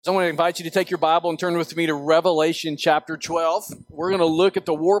So I want to invite you to take your Bible and turn with me to Revelation chapter 12. We're going to look at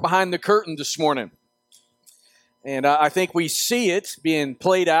the war behind the curtain this morning. And I think we see it being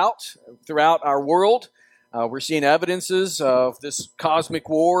played out throughout our world. We're seeing evidences of this cosmic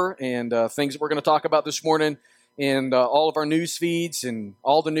war and things that we're going to talk about this morning in all of our news feeds and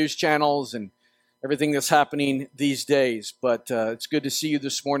all the news channels and everything that's happening these days. But it's good to see you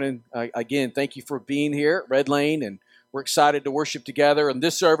this morning. Again, thank you for being here at Red Lane, and we're excited to worship together in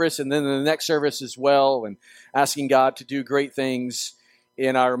this service and then in the next service as well, and asking God to do great things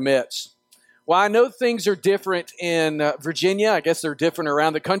in our midst. Well, I know things are different in Virginia. I guess they're different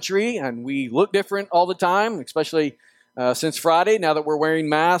around the country, and we look different all the time, especially since Friday, now that we're wearing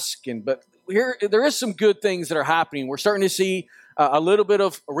masks. But here, there is some good things that are happening. We're starting to see a little bit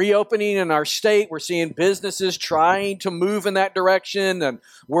of reopening in our state. We're seeing businesses trying to move in that direction, and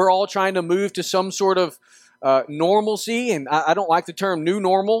we're all trying to move to some sort of normalcy. And I don't like the term new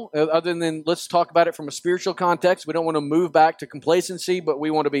normal, other than let's talk about it from a spiritual context. We don't want to move back to complacency, but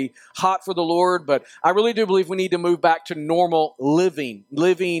we want to be hot for the Lord. But I really do believe we need to move back to normal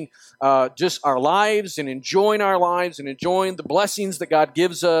living just our lives and enjoying our lives and enjoying the blessings that God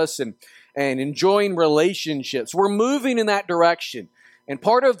gives us and enjoying relationships. We're moving in that direction. And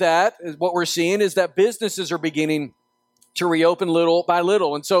part of that is what we're seeing is that businesses are beginning to reopen little by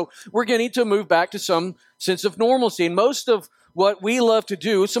little. And so we're getting to move back to some sense of normalcy. And most of what we love to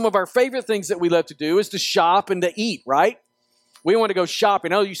do, some of our favorite things that we love to do is to shop and to eat, right? We want to go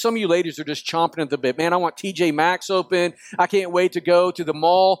shopping. Some of you ladies are just chomping at the bit. Man, I want TJ Maxx open. I can't wait to go to the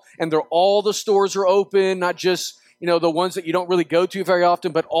mall and all the stores are open, not just the ones that you don't really go to very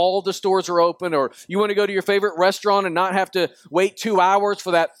often, but all the stores are open. Or you want to go to your favorite restaurant and not have to wait 2 hours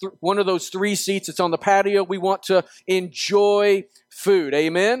for that one of those 3 seats that's on the patio. We want to enjoy food.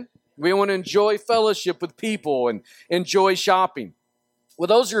 Amen? We want to enjoy fellowship with people and enjoy shopping. Well,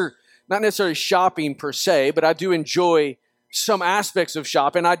 those are not necessarily shopping per se, but I do enjoy some aspects of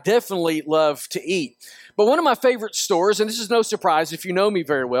shopping. I definitely love to eat. But one of my favorite stores, and this is no surprise if you know me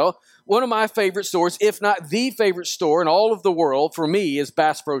very well, one of my favorite stores, if not the favorite store in all of the world for me, is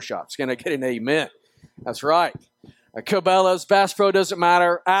Bass Pro Shops. Can I get an amen? That's right. Cabela's, Bass Pro, doesn't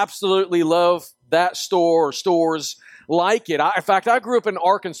matter. Absolutely love that store or stores like it. In fact, I grew up in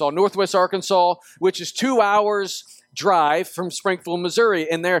Arkansas, Northwest Arkansas, which is 2 hours drive from Springfield, Missouri.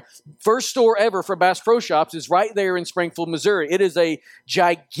 And their first store ever for Bass Pro Shops is right there in Springfield, Missouri. It is a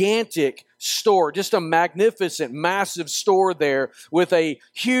gigantic store, just a magnificent, massive store there with a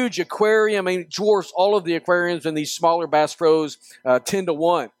huge aquarium. I mean, it dwarfs all of the aquariums in these smaller Bass Pros 10 to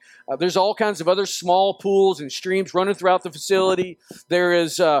 1. There's all kinds of other small pools and streams running throughout the facility. There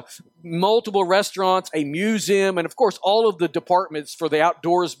is multiple restaurants, a museum, and of course, all of the departments for the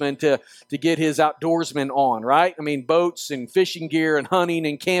outdoorsman to get his outdoorsman on, right? I mean, boats and fishing gear and hunting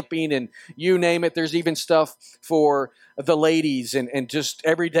and camping and you name it. There's even stuff for the ladies and just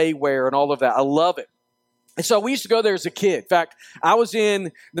everyday wear and all of that. I love it. And so we used to go there as a kid. In fact, I was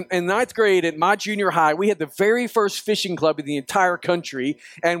in ninth grade at my junior high. We had the very first fishing club in the entire country.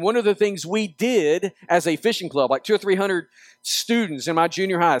 And one of the things we did as a fishing club, like 200 or 300 students in my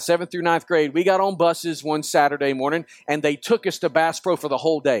junior high, 7th through 9th grade, we got on buses one Saturday morning and they took us to Bass Pro for the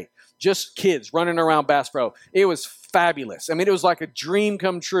whole day. Just kids running around Bass Pro. It was fabulous. I mean, it was like a dream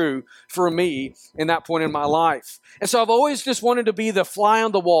come true for me in that point in my life. And so I've always just wanted to be the fly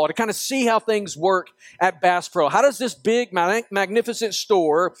on the wall to kind of see how things work at Bass Pro. How does this big, magnificent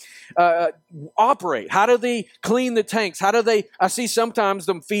store operate? How do they clean the tanks? I see sometimes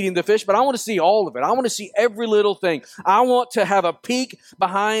them feeding the fish, but I want to see all of it. I want to see every little thing. I want to have a peek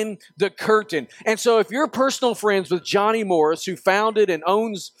behind the curtain. And so if you're personal friends with Johnny Morris, who founded and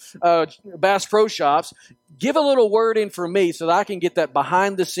owns Bass Pro Shops, give a little word in for me so that I can get that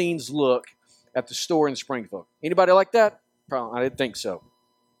behind-the-scenes look at the store in Springfield. Anybody like that? Probably, I didn't think so.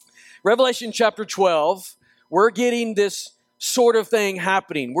 Revelation chapter 12, we're getting this sort of thing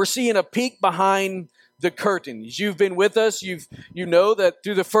happening. We're seeing a peek behind the curtain. As you've been with us, you know that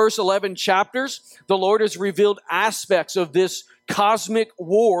through the first 11 chapters, the Lord has revealed aspects of this cosmic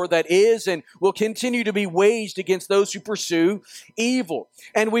war that is and will continue to be waged against those who pursue evil.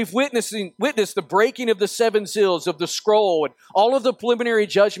 And we've witnessed the breaking of the 7 seals of the scroll and all of the preliminary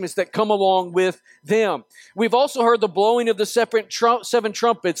judgments that come along with them. We've also heard the blowing of the 7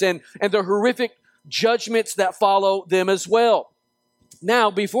 trumpets and the horrific judgments that follow them as well.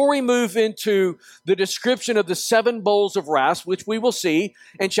 Now, before we move into the description of the 7 bowls of wrath, which we will see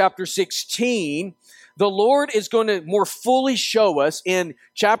in chapter 16, the Lord is going to more fully show us in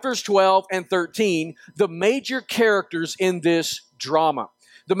chapters 12 and 13 the major characters in this drama.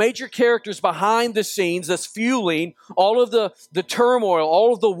 the major characters behind the scenes that's fueling all of the turmoil,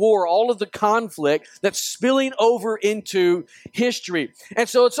 all of the war, all of the conflict that's spilling over into history. And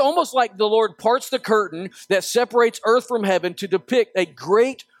so it's almost like the Lord parts the curtain that separates earth from heaven to depict a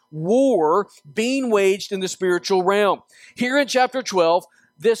great war being waged in the spiritual realm. Here in chapter 12,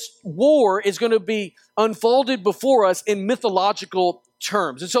 this war is going to be unfolded before us in mythological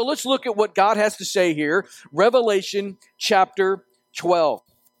terms. And so let's look at what God has to say here. Revelation chapter 12.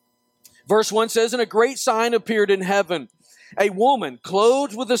 Verse 1 says, "And a great sign appeared in heaven, a woman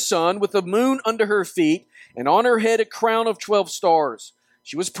clothed with the sun, with the moon under her feet, and on her head a crown of 12 stars.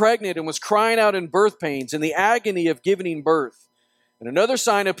 She was pregnant and was crying out in birth pains and the agony of giving birth. And another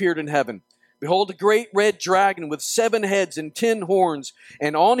sign appeared in heaven. Behold, a great red dragon with 7 heads and 10 horns,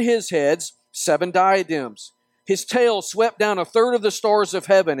 and on his heads 7 diadems. His tail swept down a third of the stars of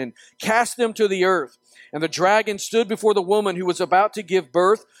heaven and cast them to the earth. And the dragon stood before the woman who was about to give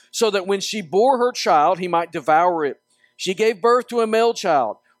birth, so that when she bore her child, he might devour it. She gave birth to a male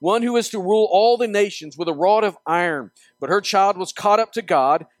child, one who is to rule all the nations with a rod of iron. But her child was caught up to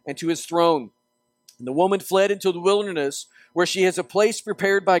God and to his throne. And the woman fled into the wilderness, where she has a place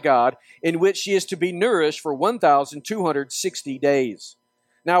prepared by God, in which she is to be nourished for 1,260 days.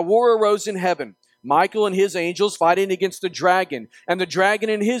 Now war arose in heaven, Michael and his angels fighting against the dragon, and the dragon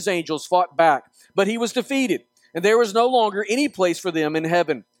and his angels fought back. But he was defeated, and there was no longer any place for them in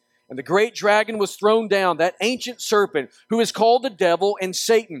heaven. And the great dragon was thrown down, that ancient serpent, who is called the devil and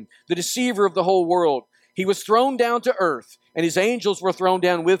Satan, the deceiver of the whole world. He was thrown down to earth, and his angels were thrown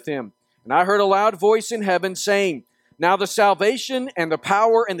down with him. And I heard a loud voice in heaven saying, Now the salvation and the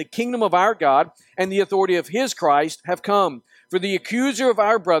power and the kingdom of our God and the authority of his Christ have come. For the accuser of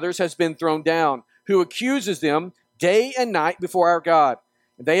our brothers has been thrown down, who accuses them day and night before our God.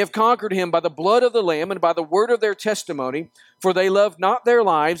 And they have conquered him by the blood of the Lamb and by the word of their testimony, for they loved not their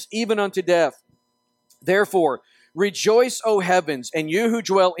lives even unto death. Therefore, rejoice, O heavens, and you who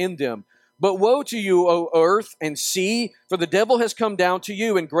dwell in them. But woe to you, O earth and sea, for the devil has come down to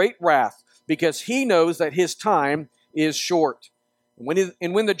you in great wrath, because he knows that his time is short.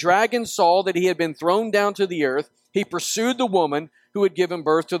 And when the dragon saw that he had been thrown down to the earth, he pursued the woman who had given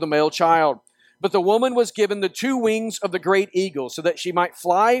birth to the male child. But the woman was given the 2 wings of the great eagle, so that she might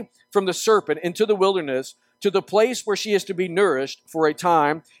fly from the serpent into the wilderness, to the place where she is to be nourished for a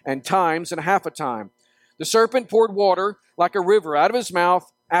time, and times and half a time. The serpent poured water like a river out of his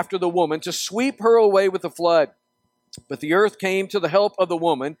mouth after the woman, to sweep her away with the flood. But the earth came to the help of the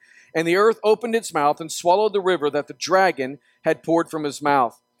woman, and the earth opened its mouth and swallowed the river that the dragon had poured from his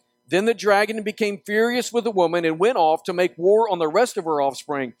mouth. Then the dragon became furious with the woman and went off to make war on the rest of her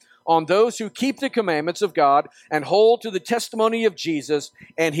offspring, on those who keep the commandments of God and hold to the testimony of Jesus,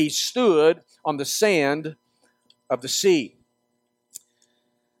 and he stood on the sand of the sea.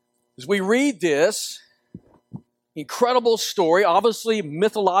 As we read this incredible story, obviously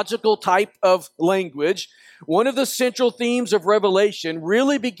mythological type of language, one of the central themes of Revelation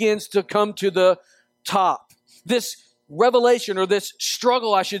really begins to come to the top. This revelation, or this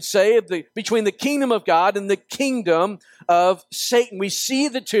struggle, I should say, between the kingdom of God and the kingdom of Satan. We see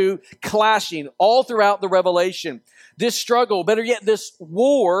the two clashing all throughout the Revelation. This struggle, better yet, this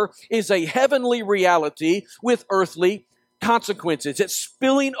war, is a heavenly reality with earthly consequences. It's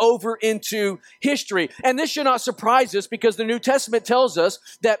spilling over into history. And this should not surprise us, because the New Testament tells us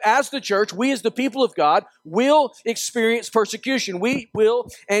that as the church, we as the people of God will experience persecution. We will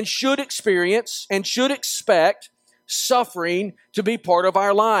and should experience and should expect suffering to be part of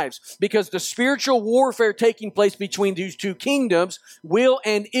our lives, because the spiritual warfare taking place between these two kingdoms will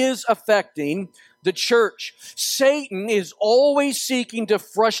and is affecting the church. Satan is always seeking to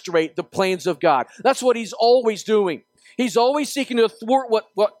frustrate the plans of God. That's what he's always doing. He's always seeking to thwart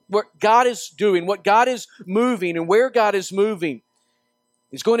what God is doing, what God is moving, and where God is moving.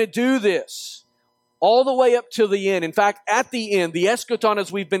 He's going to do this all the way up to the end. In fact, at the end, the eschaton,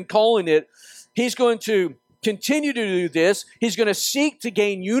 as we've been calling it, he's going to continue to do this. He's going to seek to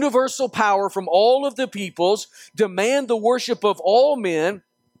gain universal power from all of the peoples, demand the worship of all men,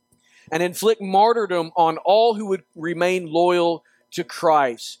 and inflict martyrdom on all who would remain loyal to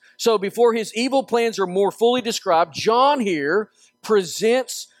Christ. So before his evil plans are more fully described, John here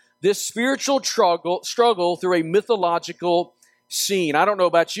presents this spiritual struggle through a mythological scene. I don't know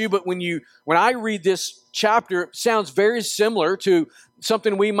about you, but when I read this chapter, it sounds very similar to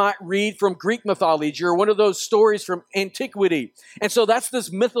something we might read from Greek mythology or one of those stories from antiquity. And so that's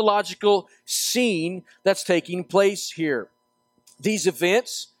this mythological scene that's taking place here. These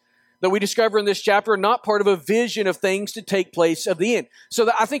events, that we discover in this chapter are not part of a vision of things to take place at the end. So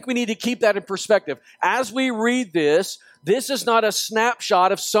I think we need to keep that in perspective. As we read this is not a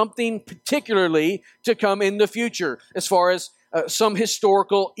snapshot of something particularly to come in the future as far as some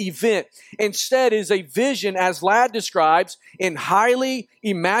historical event. Instead, it is a vision, as Ladd describes, in highly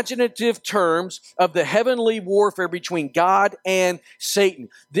imaginative terms of the heavenly warfare between God and Satan.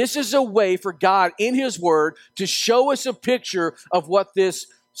 This is a way for God in His Word to show us a picture of what this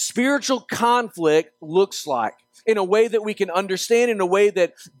spiritual conflict looks like in a way that we can understand, in a way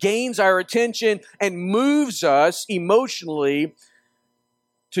that gains our attention and moves us emotionally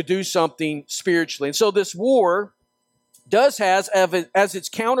to do something spiritually. And so this war does has as its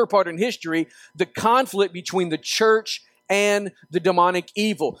counterpart in history the conflict between the church and the demonic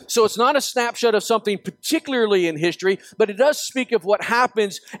evil. So it's not a snapshot of something particularly in history, but it does speak of what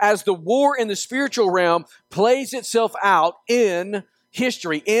happens as the war in the spiritual realm plays itself out in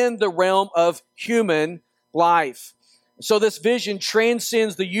history, in the realm of human life. So this vision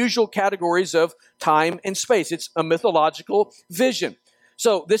transcends the usual categories of time and space. It's a mythological vision.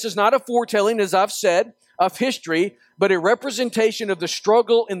 So this is not a foretelling, as I've said, of history, but a representation of the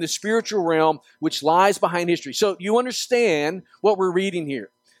struggle in the spiritual realm which lies behind history. So you understand what we're reading here.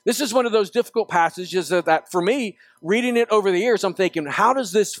 This is one of those difficult passages that for me, reading it over the years, I'm thinking, how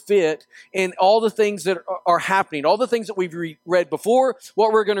does this fit in all the things that are happening, all the things that we've read before,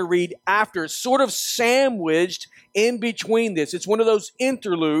 what we're going to read after, sort of sandwiched in between this. It's one of those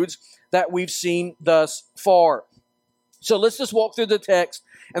interludes that we've seen thus far. So let's just walk through the text,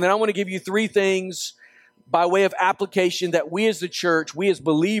 and then I want to give you three things by way of application that we as the church, we as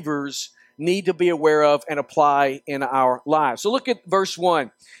believers, need to be aware of and apply in our lives. So look at verse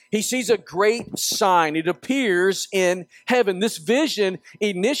 1. He sees a great sign. It appears in heaven. This vision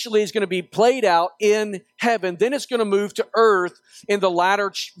initially is going to be played out in heaven. Then it's going to move to earth in the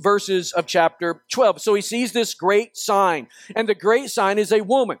latter verses of chapter 12. So he sees this great sign. And the great sign is a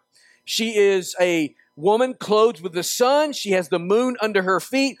woman. She is a woman clothed with the sun. She has the moon under her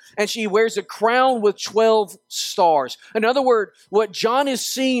feet, and she wears a crown with 12 stars. In other words, what John is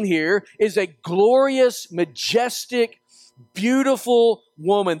seeing here is a glorious, majestic, beautiful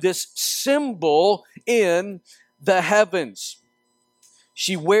woman, this symbol in the heavens.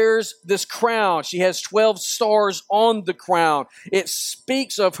 She wears this crown. She has 12 stars on the crown. It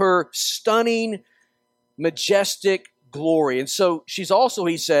speaks of her stunning, majestic glory. And so she's also,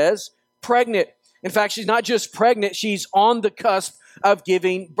 he says, pregnant. In fact, she's not just pregnant, she's on the cusp of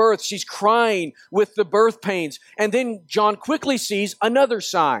giving birth. She's crying with the birth pains. And then John quickly sees another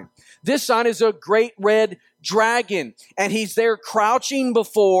sign. This sign is a great red dragon, and he's there crouching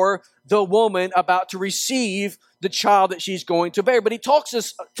before the woman about to receive the child that she's going to bear. But he tells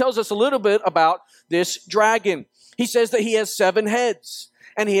us a little bit about this dragon. He says that he has 7 heads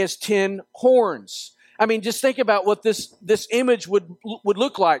and he has 10 horns. I mean, just think about what this image would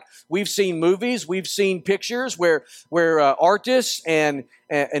look like. We've seen movies, we've seen pictures where artists and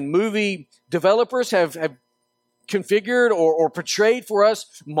movie developers have configured or portrayed for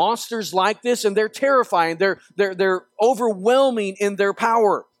us monsters like this, and they're terrifying. They're overwhelming in their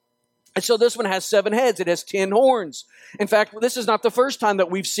power. And so this one has 7 heads. It has 10 horns. In fact, this is not the first time that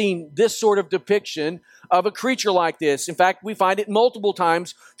we've seen this sort of depiction of a creature like this. In fact, we find it multiple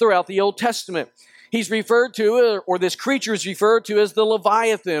times throughout the Old Testament. He's referred to, or this creature is referred to as the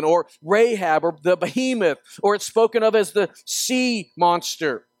Leviathan, or Rahab, or the Behemoth, or it's spoken of as the sea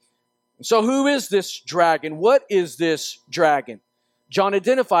monster. So who is this dragon? What is this dragon? John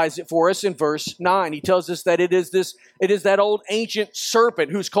identifies it for us in verse 9. He tells us that it is that old ancient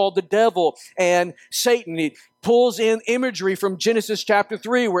serpent who's called the devil and Satan. He pulls in imagery from Genesis chapter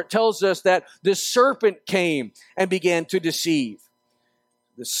 3, where it tells us that the serpent came and began to deceive.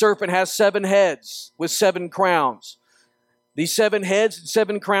 The serpent has 7 heads with 7 crowns. These 7 heads and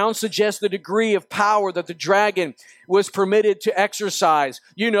 7 crowns suggest the degree of power that the dragon was permitted to exercise.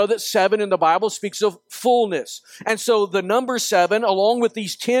 You know that 7 in the Bible speaks of fullness. And so the number 7, along with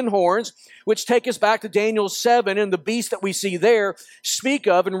these 10 horns, which take us back to Daniel 7 and the beast that we see there, speak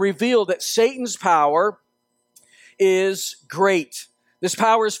of and reveal that Satan's power is great. This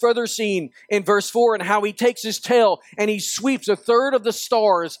power is further seen in verse 4 and how he takes his tail and he sweeps 1/3 of the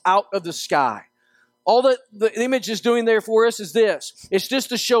stars out of the sky. All that the image is doing there for us is this. It's just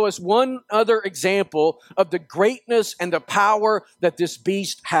to show us one other example of the greatness and the power that this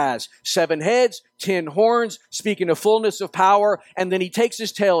beast has. 7 heads, 10 horns, speaking of fullness of power, and then he takes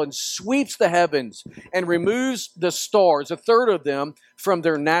his tail and sweeps the heavens and removes the stars, 1/3 of them, from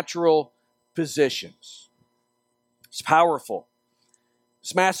their natural positions. It's powerful.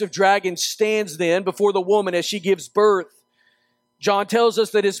 This massive dragon stands then before the woman as she gives birth. John tells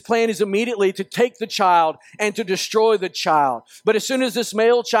us that his plan is immediately to take the child and to destroy the child. But as soon as this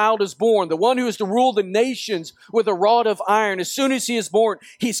male child is born, the one who is to rule the nations with a rod of iron, as soon as he is born,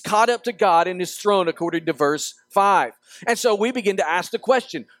 he's caught up to God in his throne, according to verse 5. And so we begin to ask the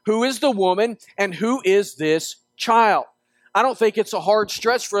question, who is the woman and who is this child? I don't think it's a hard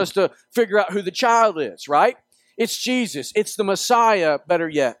stretch for us to figure out who the child is, right? It's Jesus. It's the Messiah, better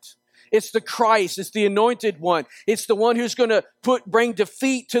yet. It's the Christ. It's the anointed one. It's the one who's going to bring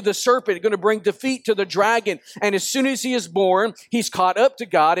defeat to the serpent, going to bring defeat to the dragon. And as soon as he is born, he's caught up to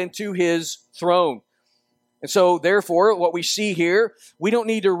God and to his throne. And so, therefore, what we see here, we don't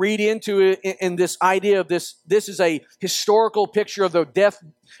need to read into it in this idea of this. This is a historical picture of the death,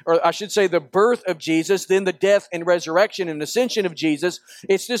 or I should say the birth of Jesus, then the death and resurrection and ascension of Jesus.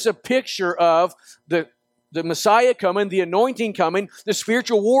 It's just a picture of the Messiah coming, the anointing coming, the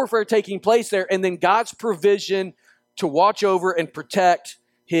spiritual warfare taking place there, and then God's provision to watch over and protect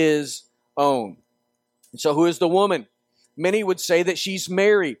his own. And so who is the woman? Many would say that she's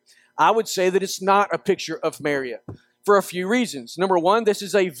Mary. I would say that it's not a picture of Mary for a few reasons. Number one, this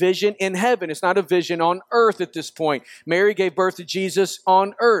is a vision in heaven. It's not a vision on earth at this point. Mary gave birth to Jesus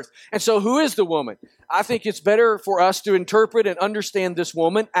on earth. And so who is the woman? I think it's better for us to interpret and understand this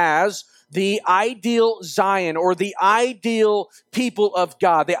woman as the ideal Zion, or the ideal people of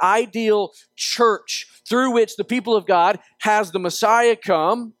God, the ideal church through which the people of God has the Messiah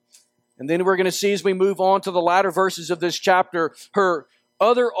come. And then we're going to see as we move on to the latter verses of this chapter, her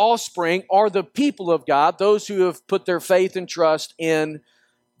other offspring are the people of God, those who have put their faith and trust in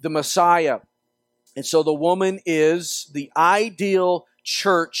the Messiah. And so the woman is the ideal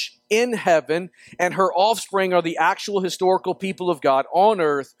church in heaven, and her offspring are the actual historical people of God on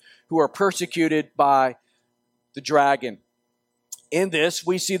earth who are persecuted by the dragon. In this,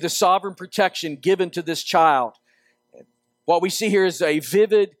 we see the sovereign protection given to this child. What we see here is a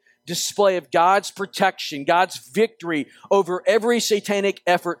vivid display of God's protection, God's victory over every satanic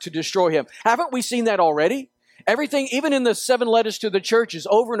effort to destroy him. Haven't we seen that already? Everything, even in the 7 letters to the churches,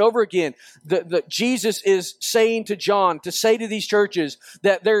 over and over again, Jesus is saying to John, to say to these churches,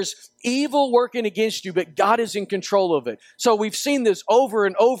 that there's evil working against you, but God is in control of it. So we've seen this over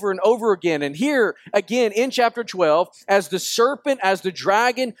and over and over again. And here, again, in chapter 12, as the serpent, as the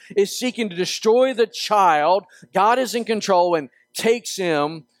dragon is seeking to destroy the child, God is in control and takes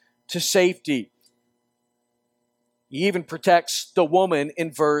him to safety. He even protects the woman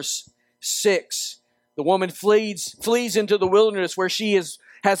in verse 6. The woman flees into the wilderness where she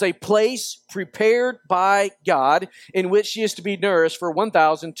has a place prepared by God in which she is to be nourished for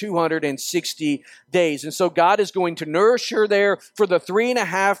 1,260 days. And so God is going to nourish her there for the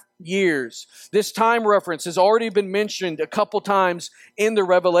 3.5 years. This time reference has already been mentioned a couple times in the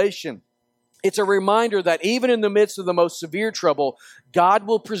Revelation. It's a reminder that even in the midst of the most severe trouble, God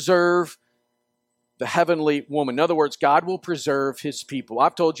will preserve the heavenly woman. In other words, God will preserve his people.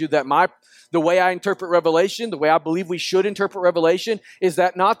 I've told you that the way I interpret Revelation, the way I believe we should interpret Revelation, is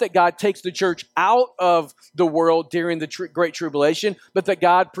that not that God takes the church out of the world during the Great Tribulation, but that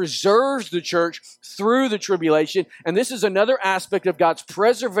God preserves the church through the tribulation. And this is another aspect of God's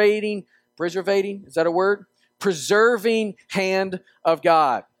preserving, is that a word? Preserving hand of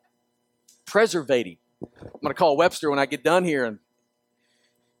God. Preservating. I'm going to call Webster when I get done here and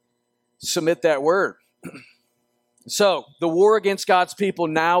submit that word. So, the war against God's people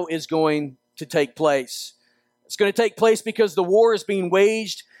now is going to take place. It's going to take place because the war is being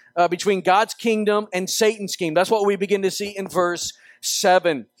waged between God's kingdom and Satan's kingdom. That's what we begin to see in verse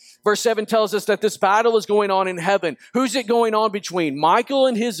 7. Verse 7 tells us that this battle is going on in heaven. Who's it going on between? Michael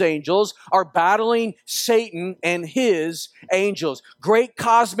and his angels are battling Satan and his angels. Great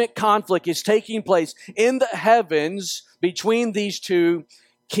cosmic conflict is taking place in the heavens between these two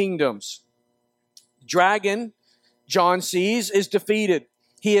kingdoms. Dragon, John sees, is defeated.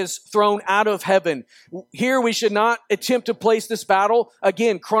 He is thrown out of heaven. Here we should not attempt to place this battle,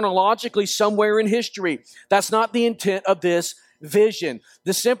 again, chronologically somewhere in history. That's not the intent of this vision.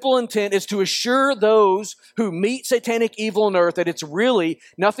 The simple intent is to assure those who meet satanic evil on earth that it's really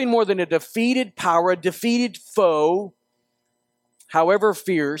nothing more than a defeated power, a defeated foe, however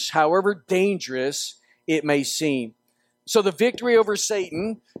fierce, however dangerous it may seem. So the victory over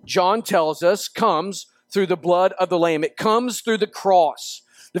Satan, John tells us, comes through the blood of the Lamb. It comes through the cross.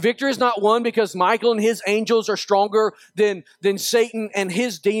 The victory is not won because Michael and his angels are stronger than Satan and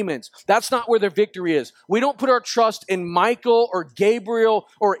his demons. That's not where the victory is. We don't put our trust in Michael or Gabriel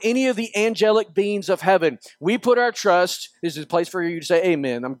or any of the angelic beings of heaven. We put our trust, this is a place for you to say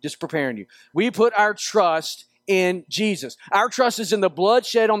amen, I'm just preparing you. We put our trust in Jesus. Our trust is in the blood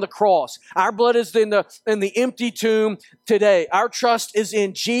shed on the cross. Our blood is in the empty tomb today. Our trust is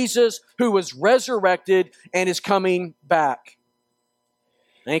in Jesus, who was resurrected and is coming back.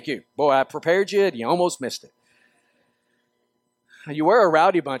 Thank you. Boy, I prepared you and you almost missed it. You were a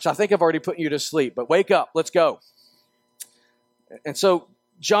rowdy bunch. I think I've already put you to sleep, but wake up. Let's go. And so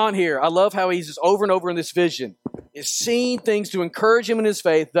John here, I love how he's just over and over in this vision, is seeing things to encourage him in his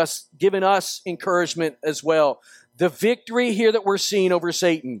faith, thus giving us encouragement as well. The victory here that we're seeing over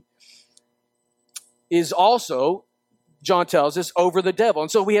Satan is also, John tells us, over the devil.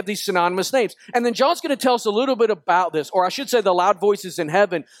 And so we have these synonymous names. And then John's going to tell us a little bit about this, or I should say the loud voices in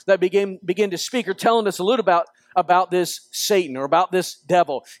heaven that begin to speak are telling us a little about this Satan or about this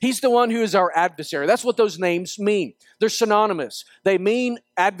devil. He's the one who is our adversary. That's what those names mean. They're synonymous. They mean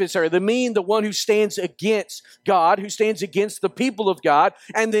adversary. They mean the one who stands against God, who stands against the people of God.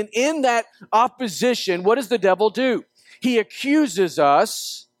 And then in that opposition, what does the devil do? He accuses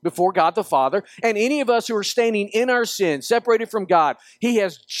us before God the Father, and any of us who are standing in our sin, separated from God. He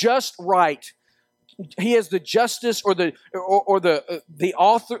has just right. He has the justice or the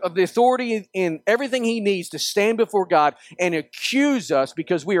author of the authority in everything he needs to stand before God and accuse us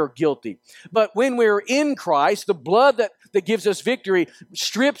because we are guilty. But when we're in Christ, the blood that gives us victory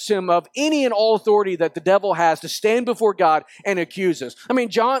strips him of any and all authority that the devil has to stand before God and accuse us. I mean,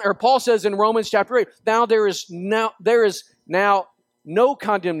 Paul says in Romans chapter 8, there is now no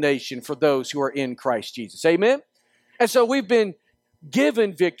condemnation for those who are in Christ Jesus. Amen? And so we've been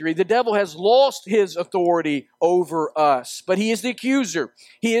given victory. The devil has lost his authority over us, but he is the accuser.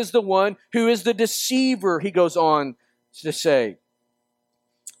 He is the one who is the deceiver, he goes on to say.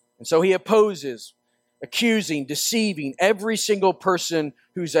 And so he opposes, accusing, deceiving every single person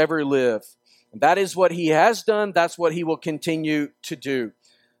who's ever lived. And that is what he has done. That's what he will continue to do.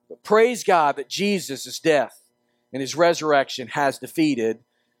 But praise God that Jesus' death and his resurrection has defeated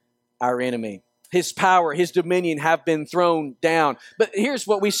our enemy. His power, his dominion have been thrown down. But here's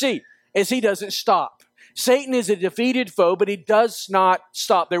what we see, is he doesn't stop. Satan is a defeated foe, but he does not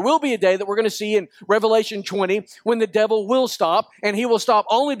stop. There will be a day that we're going to see in Revelation 20 when the devil will stop, and he will stop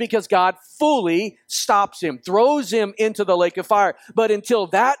only because God fully stops him, throws him into the lake of fire. But until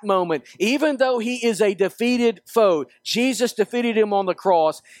that moment, even though he is a defeated foe, Jesus defeated him on the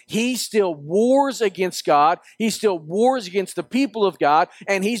cross, he still wars against God, he still wars against the people of God,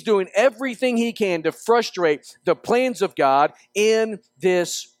 and he's doing everything he can to frustrate the plans of God in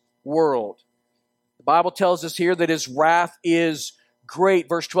this world. The Bible tells us here that his wrath is great.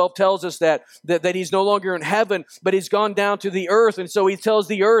 Verse 12 tells us that he's no longer in heaven, but he's gone down to the earth. And so he tells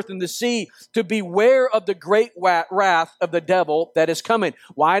the earth and the sea to beware of the great wrath of the devil that is coming.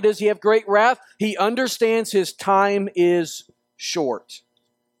 Why does he have great wrath? He understands his time is short.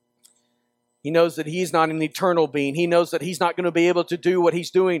 He knows that he's not an eternal being. He knows that he's not going to be able to do what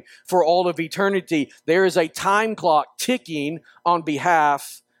he's doing for all of eternity. There is a time clock ticking on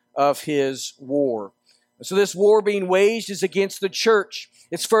behalf of his war. So this war being waged is against the church.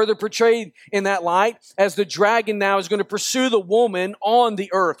 It's further portrayed in that light as the dragon now is going to pursue the woman on the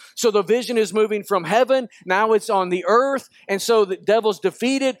earth. So the vision is moving from heaven, now it's on the earth, and so the devil's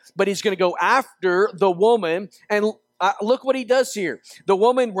defeated, but he's going to go after the woman. And look what he does here. The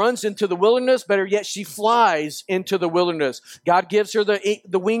woman runs into the wilderness, better yet, she flies into the wilderness. God gives her the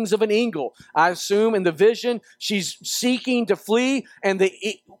wings of an eagle. I assume in the vision, she's seeking to flee, and the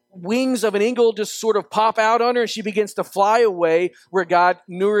wings of an eagle just sort of pop out on her, and she begins to fly away where God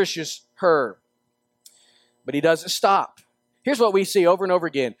nourishes her. But he doesn't stop. Here's what we see over and over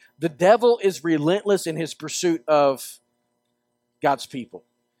again. The devil is relentless in his pursuit of God's people.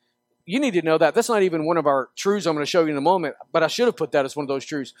 You need to know that. That's not even one of our truths I'm going to show you in a moment, but I should have put that as one of those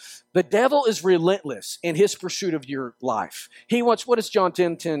truths. The devil is relentless in his pursuit of your life. He wants, what does John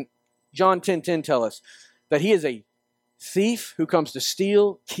 10:10 tell us? That he is a thief who comes to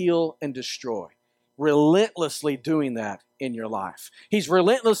steal, kill, and destroy. Relentlessly doing that in your life. He's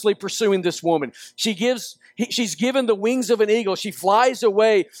relentlessly pursuing this woman. She's given the wings of an eagle. She flies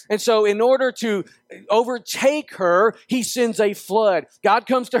away. And so in order to overtake her, he sends a flood. God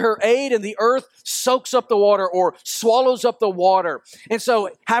comes to her aid, and the earth soaks up the water or swallows up the water. And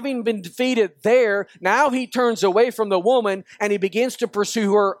so having been defeated there, now he turns away from the woman and he begins to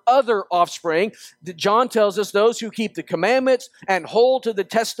pursue her other offspring. John tells us those who keep the commandments and hold to the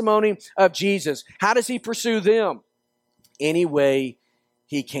testimony of Jesus. How does he pursue them? Any way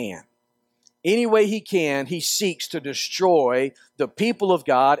he can. Any way he can, he seeks to destroy the people of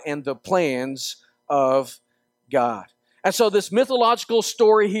God and the plans of God. And so this mythological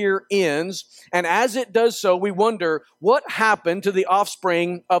story here ends, and as it does so, we wonder what happened to the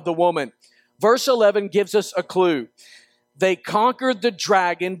offspring of the woman. Verse 11 gives us a clue. They conquered the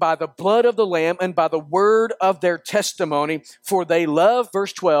dragon by the blood of the Lamb and by the word of their testimony, for they love,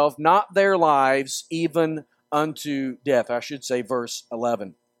 verse 12, not their lives even unto death. I should say verse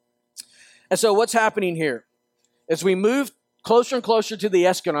 11. And so what's happening here? As we move closer and closer to the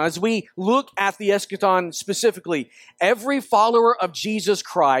eschaton, as we look at the eschaton specifically, every follower of Jesus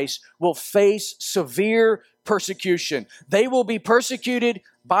Christ will face severe persecution. They will be persecuted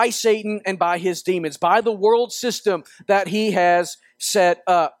by Satan and by his demons, by the world system that he has set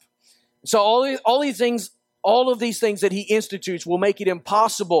up. So all of these things that he institutes will make it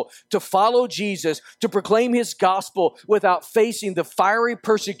impossible to follow Jesus, to proclaim his gospel without facing the fiery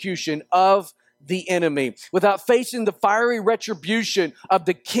persecution of the enemy, without facing the fiery retribution of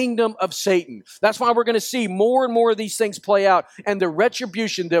the kingdom of Satan. That's why we're going to see more and more of these things play out, and the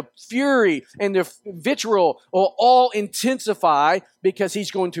retribution, the fury, and the vitriol will all intensify because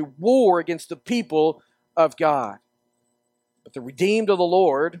he's going to war against the people of God. But the redeemed of the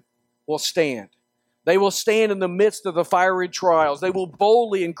Lord will stand. They will stand in the midst of the fiery trials. They will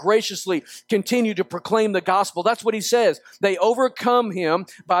boldly and graciously continue to proclaim the gospel. That's what he says. They overcome him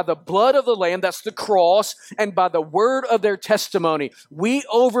by the blood of the Lamb, that's the cross, and by the word of their testimony. We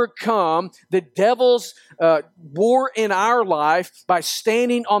overcome the devil's war in our life by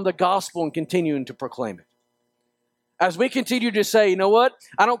standing on the gospel and continuing to proclaim it. As we continue to say, you know what?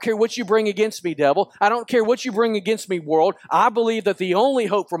 I don't care what you bring against me, devil. I don't care what you bring against me, world. I believe that the only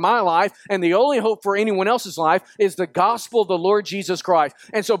hope for my life and the only hope for anyone else's life is the gospel of the Lord Jesus Christ.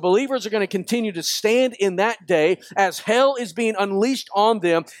 And so believers are going to continue to stand in that day as hell is being unleashed on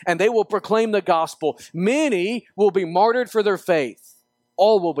them, and they will proclaim the gospel. Many will be martyred for their faith.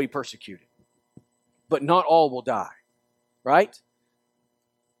 All will be persecuted, but not all will die, right?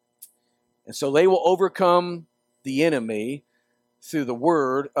 And so they will overcome the enemy through the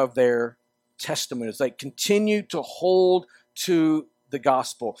word of their testimony as they continue to hold to the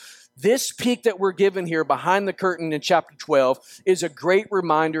gospel. This peek that we're given here behind the curtain in chapter 12 is a great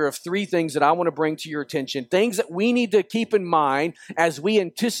reminder of three things that I want to bring to your attention, things that we need to keep in mind as we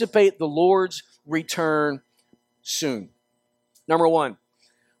anticipate the Lord's return soon. Number one,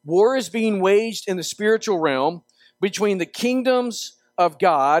 war is being waged in the spiritual realm between the kingdoms of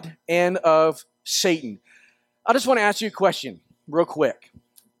God and of Satan. I just want to ask you a question real quick.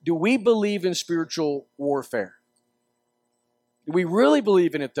 Do we believe in spiritual warfare? Do we really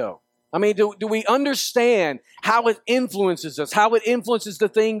believe in it, though? I mean, do we understand how it influences us, how it influences the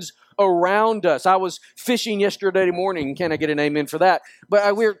things around us? I was fishing yesterday morning. Can I get an amen for that?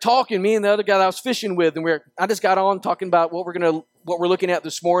 But we were talking, me and the other guy that I was fishing with, and I just got on talking about what we're looking at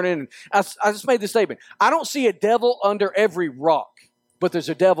this morning. And I just made this statement. I don't see a devil under every rock, but there's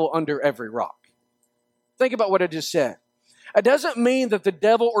a devil under every rock. Think about what I just said. It doesn't mean that the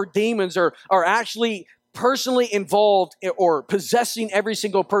devil or demons are actually personally involved or possessing every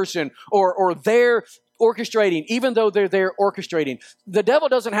single person or they're orchestrating, even though they're there orchestrating. The devil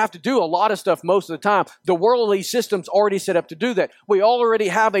doesn't have to do a lot of stuff most of the time. The worldly system's already set up to do that. We already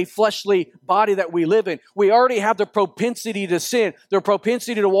have a fleshly body that we live in. We already have the propensity to sin, the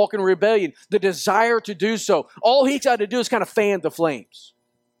propensity to walk in rebellion, the desire to do so. All he's got to do is kind of fan the flames.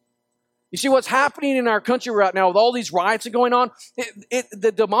 You see what's happening in our country right now with all these riots going on?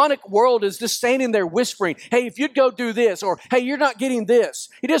 The demonic world is just standing there whispering, hey, if you'd go do this, or hey, you're not getting this.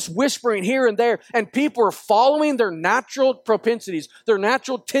 He's just whispering here and there, and people are following their natural propensities, their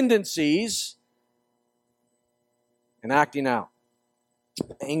natural tendencies, and acting out.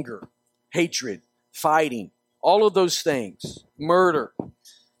 Anger, hatred, fighting, all of those things, murder,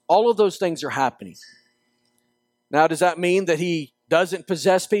 all of those things are happening. Now, does that mean that he doesn't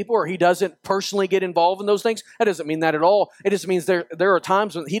possess people or he doesn't personally get involved in those things? That doesn't mean that at all. It just means there are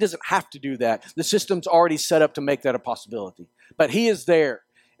times when he doesn't have to do that. The system's already set up to make that a possibility. But he is there.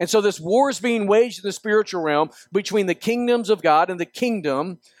 And so this war is being waged in the spiritual realm between the kingdoms of God and the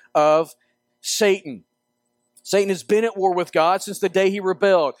kingdom of Satan. Satan has been at war with God since the day he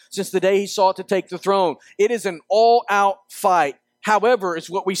rebelled, since the day he sought to take the throne. It is an all-out fight. However, it's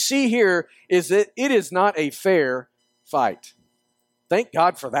what we see here is that it is not a fair fight. Thank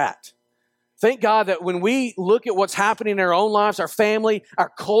God for that. Thank God that when we look at what's happening in our own lives, our family, our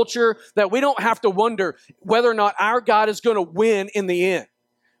culture, that we don't have to wonder whether or not our God is going to win in the end.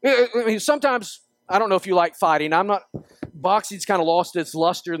 I mean, sometimes, I don't know if you like fighting. Boxing's kind of lost its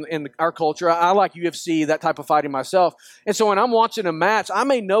luster in our culture. I like UFC, that type of fighting myself. And so when I'm watching a match, I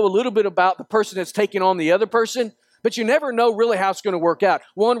may know a little bit about the person that's taking on the other person, but you never know really how it's going to work out.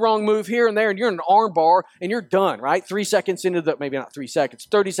 One wrong move here and there, and you're in an arm bar, and you're done, right? 3 seconds into maybe not 3 seconds,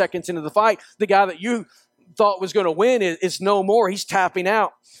 30 seconds into the fight, the guy that you thought was going to win is no more. He's tapping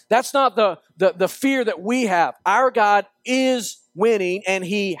out. That's not the fear that we have. Our God is winning, and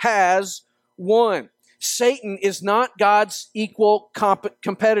he has won. Satan is not God's equal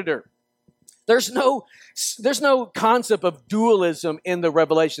competitor. There's no concept of dualism in the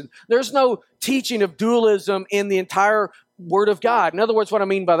Revelation. There's no teaching of dualism in the entire Word of God. In other words, what I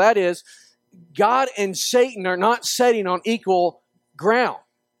mean by that is God and Satan are not sitting on equal ground.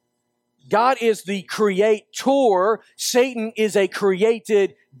 God is the creator. Satan is a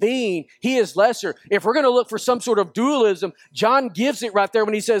created being. He is lesser. If we're going to look for some sort of dualism, John gives it right there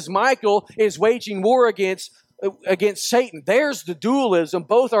when he says Michael is waging war against Satan. There's the dualism.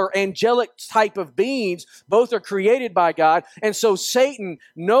 Both are angelic type of beings. Both are created by God. And so Satan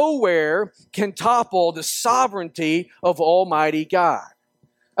nowhere can topple the sovereignty of Almighty God.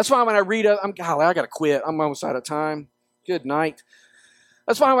 That's why when I read, I got to quit. I'm almost out of time. Good night.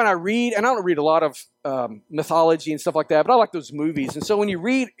 That's why when I read, and I don't read a lot of mythology and stuff like that, but I like those movies. And so when you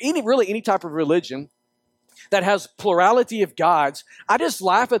read any type of religion that has plurality of gods, I just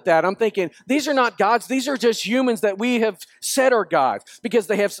laugh at that. I'm thinking, these are not gods. These are just humans that we have said are gods because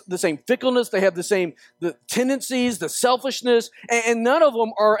they have the same fickleness. They have the tendencies, the selfishness, and none of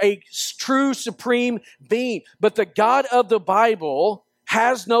them are a true supreme being. But the God of the Bible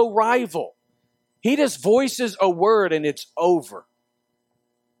has no rival. He just voices a word and it's over.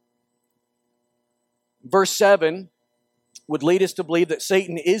 Verse 7 would lead us to believe that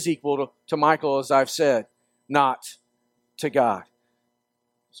Satan is equal to Michael, as I've said, not to God.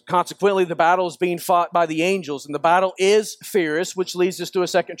 So consequently, the battle is being fought by the angels, and the battle is fierce, which leads us to a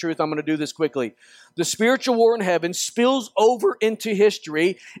second truth. I'm going to do this quickly. The spiritual war in heaven spills over into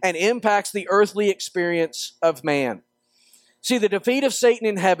history and impacts the earthly experience of man. See, the defeat of Satan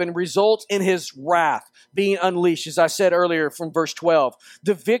in heaven results in his wrath being unleashed, as I said earlier from verse 12.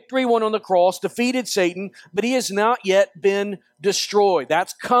 The victory won on the cross defeated Satan, but he has not yet been destroyed.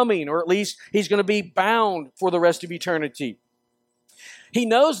 That's coming, or at least he's going to be bound for the rest of eternity. He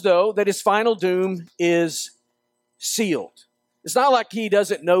knows, though, that his final doom is sealed. It's not like he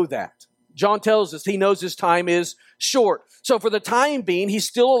doesn't know that. John tells us he knows his time is short. So for the time being, he's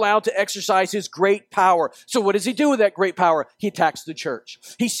still allowed to exercise his great power. So what does he do with that great power? He attacks the church.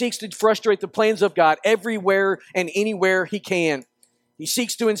 He seeks to frustrate the plans of God everywhere and anywhere he can. He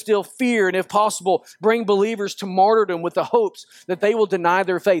seeks to instill fear and, if possible, bring believers to martyrdom with the hopes that they will deny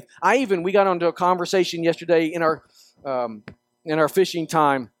their faith. We got onto a conversation yesterday in our fishing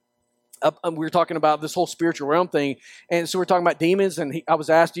time. We were talking about this whole spiritual realm thing. And so we're talking about demons. And I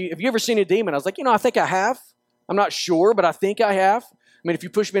was asked, have you ever seen a demon? I was like, I think I have. I'm not sure, but I think I have. I mean, if you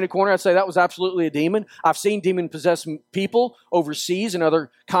push me in a corner, I'd say that was absolutely a demon. I've seen demon-possessed people overseas in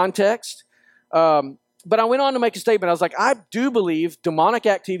other contexts. But I went on to make a statement. I was like, I do believe demonic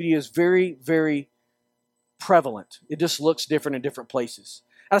activity is very, very prevalent. It just looks different in different places.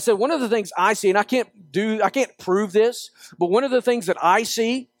 And I said, one of the things I see, and I can't prove this, but one of the things that I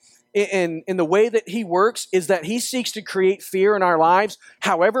see in the way that he works is that he seeks to create fear in our lives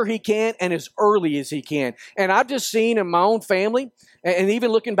however he can and as early as he can. And I've just seen in my own family, and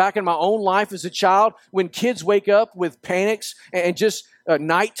even looking back in my own life as a child, when kids wake up with panics and just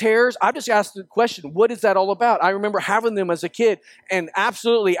night terrors, I just asked the question, what is that all about? I remember having them as a kid and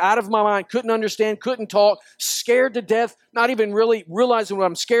absolutely out of my mind, couldn't understand, couldn't talk, scared to death, not even really realizing what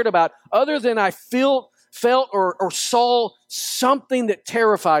I'm scared about, other than I felt or saw something that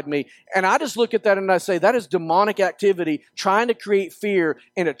terrified me. And I just look at that and I say, that is demonic activity trying to create fear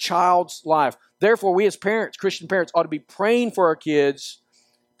in a child's life. Therefore, we as parents, Christian parents, ought to be praying for our kids,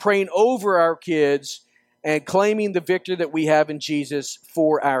 praying over our kids, and claiming the victory that we have in Jesus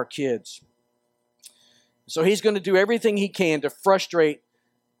for our kids. So he's going to do everything he can to frustrate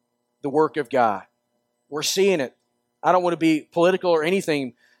the work of God. We're seeing it. I don't want to be political or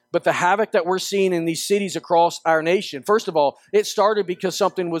anything, but the havoc that we're seeing in these cities across our nation, first of all, it started because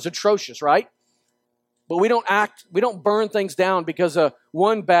something was atrocious, right? But we don't burn things down because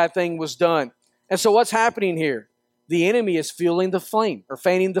one bad thing was done. And so what's happening here? The enemy is fueling the flame or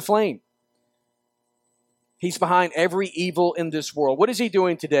fanning the flame. He's behind every evil in this world. What is he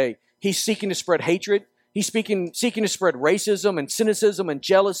doing today? He's seeking to spread hatred. He's seeking to spread racism and cynicism and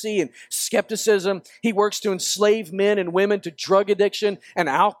jealousy and skepticism. He works to enslave men and women to drug addiction and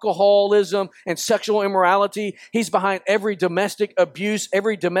alcoholism and sexual immorality. He's behind every domestic abuse,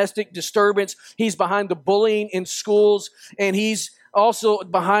 every domestic disturbance. He's behind the bullying in schools, and he's also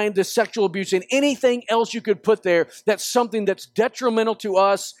behind the sexual abuse and anything else you could put there that's something that's detrimental to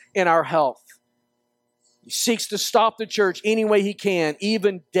us in our health. He seeks to stop the church any way he can,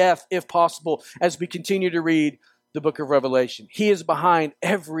 even death if possible, as we continue to read the book of Revelation. He is behind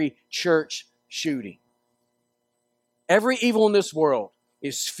every church shooting. Every evil in this world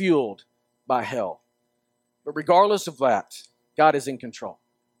is fueled by hell. But regardless of that, God is in control.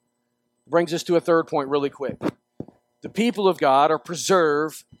 Brings us to a third point really quick. The people of God are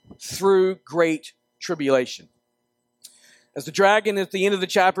preserved through great tribulation. As the dragon at the end of the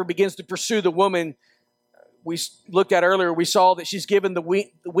chapter begins to pursue the woman we looked at earlier, we saw that she's given the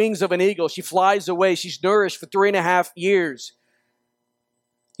wings of an eagle. She flies away. She's nourished for 3.5 years.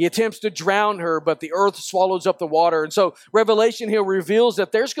 He attempts to drown her, but the earth swallows up the water. And so Revelation here reveals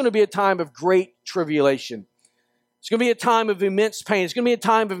that there's going to be a time of great tribulation. It's going to be a time of immense pain. It's going to be a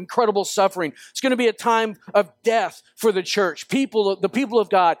time of incredible suffering. It's going to be a time of death for the church. The people of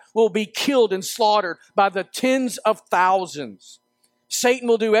God will be killed and slaughtered by the tens of thousands. Satan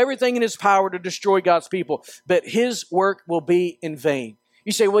will do everything in his power to destroy God's people, but his work will be in vain.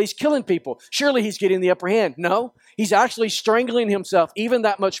 You say, well, he's killing people. Surely he's getting the upper hand. No, he's actually strangling himself even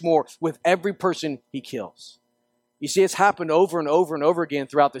that much more with every person he kills. You see, it's happened over and over and over again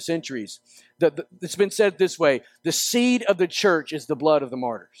throughout the centuries. It's been said this way: the seed of the church is the blood of the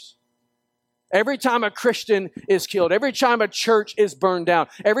martyrs. Every time a Christian is killed, every time a church is burned down,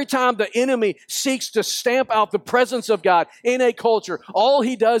 every time the enemy seeks to stamp out the presence of God in a culture, all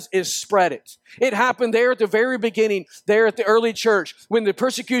he does is spread it. It happened there at the very beginning, there at the early church, when the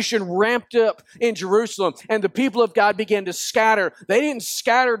persecution ramped up in Jerusalem and the people of God began to scatter. They didn't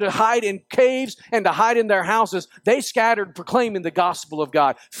scatter to hide in caves and to hide in their houses. They scattered proclaiming the gospel of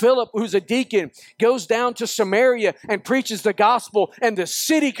God. Philip, who's a deacon, goes down to Samaria and preaches the gospel, and the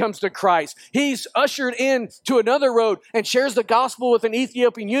city comes to Christ. He's ushered in to another road and shares the gospel with an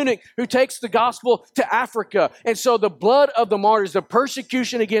Ethiopian eunuch who takes the gospel to Africa. And so the blood of the martyrs, the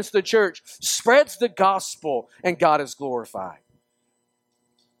persecution against the church, spreads the gospel, and God is glorified.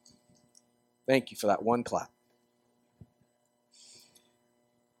 Thank you for that one clap.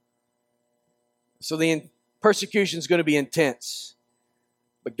 So the persecution is going to be intense,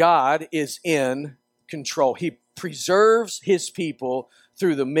 but God is in control. He preserves his people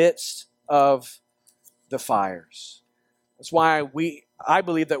through the midst of the fires. That's why I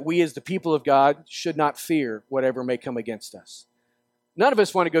believe that we as the people of God should not fear whatever may come against us. None of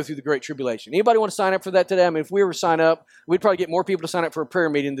us want to go through the Great Tribulation. Anybody want to sign up for that today? I mean, if we were to sign up, we'd probably get more people to sign up for a prayer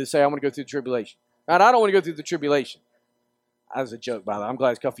meeting to say, I want to go through the tribulation. And I don't want to go through the tribulation. That was a joke, by the way. I'm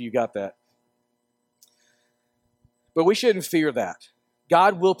glad a couple of you got that. But we shouldn't fear that.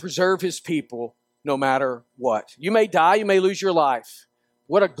 God will preserve his people no matter what. You may die, you may lose your life.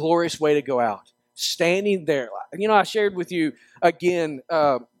 What a glorious way to go out. Standing there. You know, I shared with you again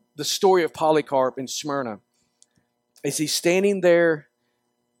the story of Polycarp in Smyrna. As he's standing there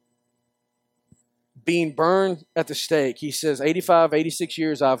being burned at the stake, he says, 85, 86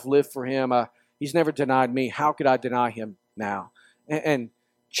 years I've lived for him. He's never denied me. How could I deny him now? And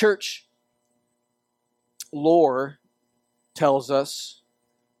church lore tells us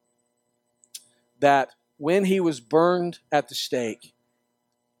that when he was burned at the stake,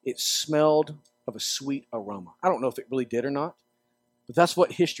 it smelled of a sweet aroma. I don't know if it really did or not, but that's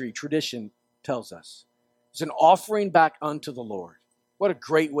what history, tradition tells us. It's an offering back unto the Lord. What a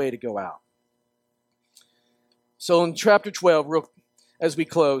great way to go out. So in chapter 12, as we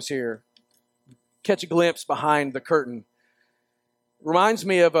close here, catch a glimpse behind the curtain. Reminds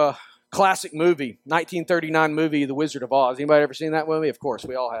me of a classic movie, 1939 movie, The Wizard of Oz. Anybody ever seen that movie? Of course,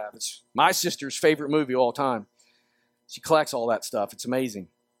 we all have. It's my sister's favorite movie of all time. She collects all that stuff. It's amazing.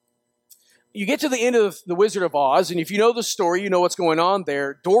 You get to the end of The Wizard of Oz, and if you know the story, you know what's going on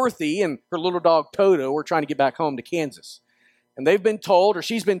there. Dorothy and her little dog Toto are trying to get back home to Kansas. And they've been told, or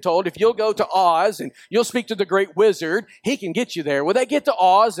she's been told, if you'll go to Oz and you'll speak to the great wizard, he can get you there. Well, they get to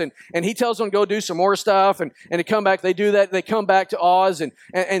Oz, and he tells them to go do some more stuff, and to come back. They do that. They come back to Oz,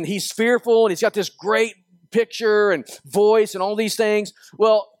 and he's fearful, and he's got this great picture and voice and all these things.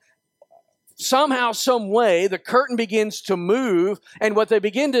 Well, somehow, some way, the curtain begins to move, and what they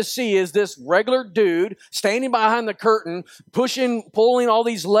begin to see is this regular dude standing behind the curtain, pulling all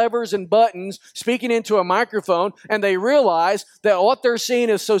these levers and buttons, speaking into a microphone, and they realize that what they're seeing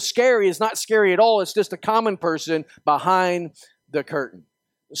is so scary is not scary at all. It's just a common person behind the curtain.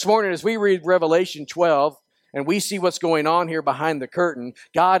 This morning, as we read Revelation 12, and we see what's going on here behind the curtain,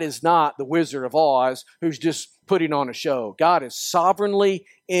 God is not the Wizard of Oz who's just putting on a show. God is sovereignly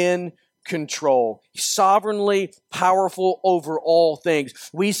in control. He's sovereignly powerful over all things.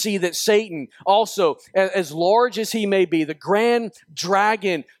 We see that Satan also, as large as he may be, the grand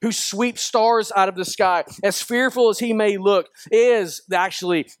dragon who sweeps stars out of the sky, as fearful as he may look, is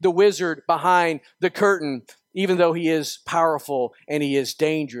actually the wizard behind the curtain. Even though he is powerful and he is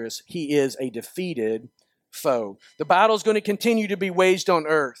dangerous, he is a defeated foe. The battle is going to continue to be waged on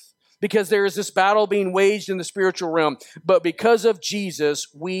earth. because there is this battle being waged in the spiritual realm. But because of Jesus,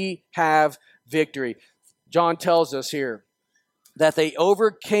 we have victory. John tells us here that they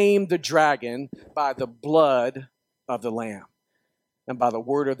overcame the dragon by the blood of the Lamb and by the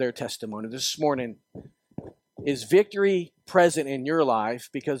word of their testimony. This morning, is victory present in your life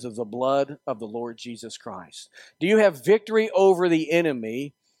because of the blood of the Lord Jesus Christ? Do you have victory over the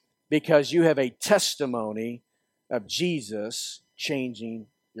enemy because you have a testimony of Jesus changing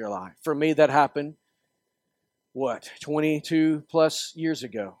your life? For me, that happened, 22 plus years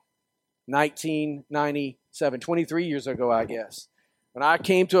ago. 1997, 23 years ago, I guess. When I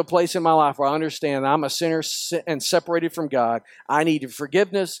came to a place in my life where I understand I'm a sinner and separated from God, I needed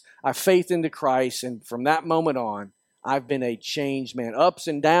forgiveness, I have faith into Christ, and from that moment on, I've been a changed man. Ups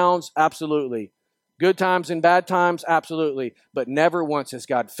and downs, absolutely. Good times and bad times, absolutely. But never once has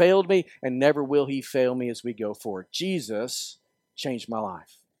God failed me, and never will He fail me as we go forward. Jesus changed my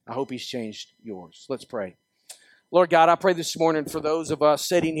life. I hope He's changed yours. Let's pray. Lord God, I pray this morning for those of us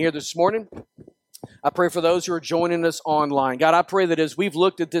sitting here this morning. I pray for those who are joining us online. God, I pray that as we've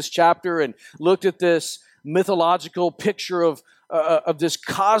looked at this chapter and looked at this mythological picture of this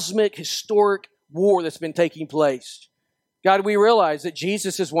cosmic, historic war that's been taking place, God, we realize that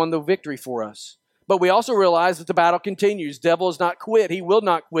Jesus has won the victory for us. But we also realize that the battle continues. Devil has not quit. He will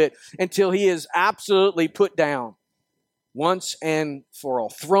not quit until he is absolutely put down once and for all,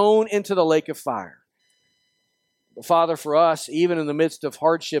 thrown into the lake of fire. But Father, for us, even in the midst of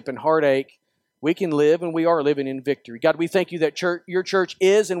hardship and heartache, we can live, and we are living in victory. God, we thank you that your church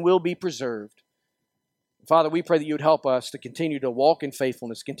is and will be preserved. Father, we pray that you would help us to continue to walk in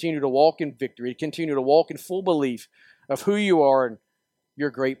faithfulness, continue to walk in victory, continue to walk in full belief of who you are and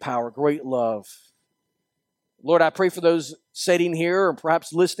your great power, great love. Lord, I pray for those sitting here or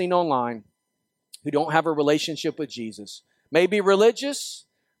perhaps listening online who don't have a relationship with Jesus. Maybe religious,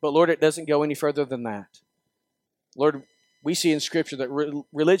 but Lord, it doesn't go any further than that. Lord, we see in Scripture that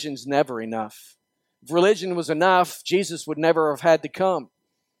religion's never enough. If religion was enough, Jesus would never have had to come.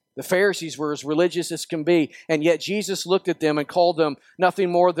 The Pharisees were as religious as can be, and yet Jesus looked at them and called them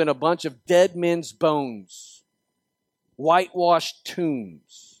nothing more than a bunch of dead men's bones, whitewashed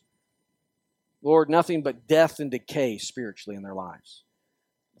tombs. Lord, nothing but death and decay spiritually in their lives.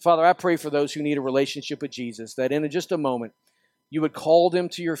 Father, I pray for those who need a relationship with Jesus, that in just a moment, you would call them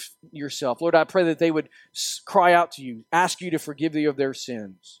to yourself. Lord, I pray that they would cry out to you, ask you to forgive them of their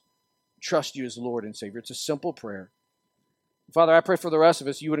sins, trust you as Lord and Savior. It's a simple prayer. Father, I pray for the rest of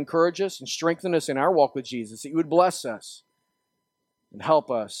us, you would encourage us and strengthen us in our walk with Jesus, that you would bless us and help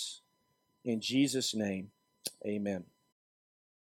us. In Jesus' name, amen.